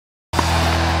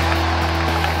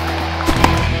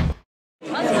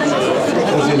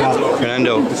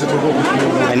Fernando,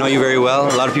 I know you very well.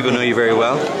 A lot of people know you very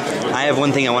well. I have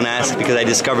one thing I want to ask because I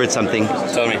discovered something.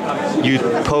 Tell me. You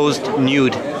posed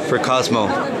nude for Cosmo.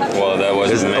 Well, that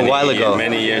was a while ago.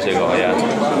 Many years ago, yeah.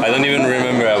 I don't even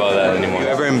remember about that anymore. Were you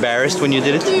ever embarrassed when you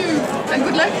did it? And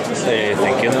good luck.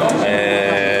 Thank you.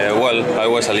 Well, I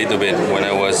was a little bit when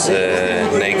I was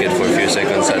naked for a few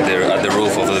seconds at the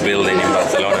roof of the building in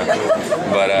Barcelona.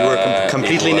 But you were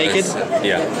completely naked?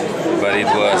 Yeah, but it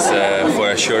was for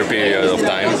a short period of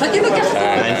time.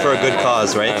 And for a good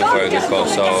cause, right? And for a good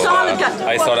cause. So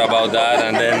I thought about that,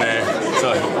 and then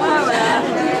sorry.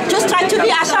 Just try to be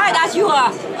as shy as you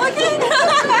are. Okay.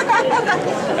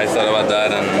 I thought about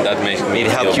that, and that makes me.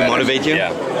 It helped you motivate you?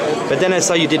 Yeah. But then I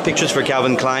saw you did pictures for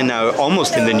Calvin Klein now,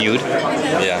 almost in the nude.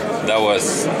 Yeah, that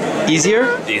was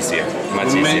easier. Easier,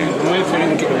 much easier.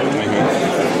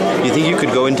 You think you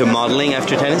could go into modeling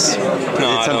after tennis? No, Is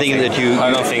it something that you?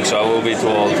 I don't think so. I will be too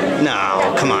old.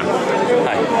 No, come on.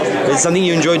 Hi. Is it something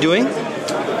you enjoy doing?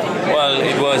 Well,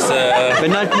 it was. But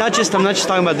not just. I'm not just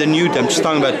talking about the nude. I'm just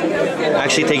talking about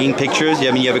actually taking pictures.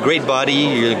 I mean, you have a great body.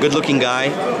 You're a good-looking guy.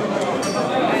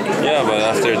 Yeah, but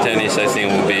after tennis, I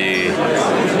think will be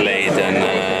late, and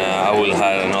I will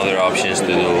have other options to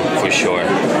do for sure.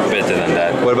 Better than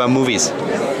that. What about movies?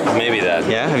 Maybe that.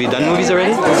 Yeah. Have you done movies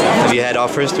already? Have you had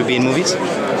offers to be in movies?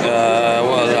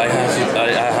 Well, I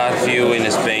had a few in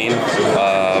Spain,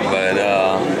 but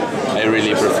I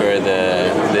really prefer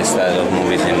this style of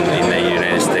movies in the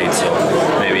United States. So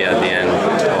maybe at the end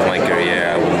of my career,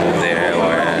 I will move there,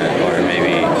 or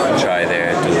maybe try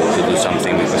there to do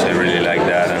something, because I really like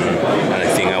that, and I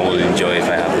think I will enjoy if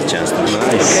I have the chance to.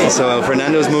 Nice. Okay, so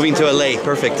Fernando's moving to LA.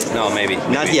 Perfect. No, maybe.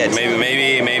 Not yet.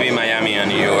 Maybe Miami and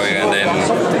New York, and then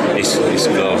it's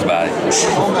close by.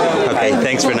 Okay,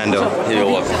 thanks, Fernando. You're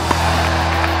welcome.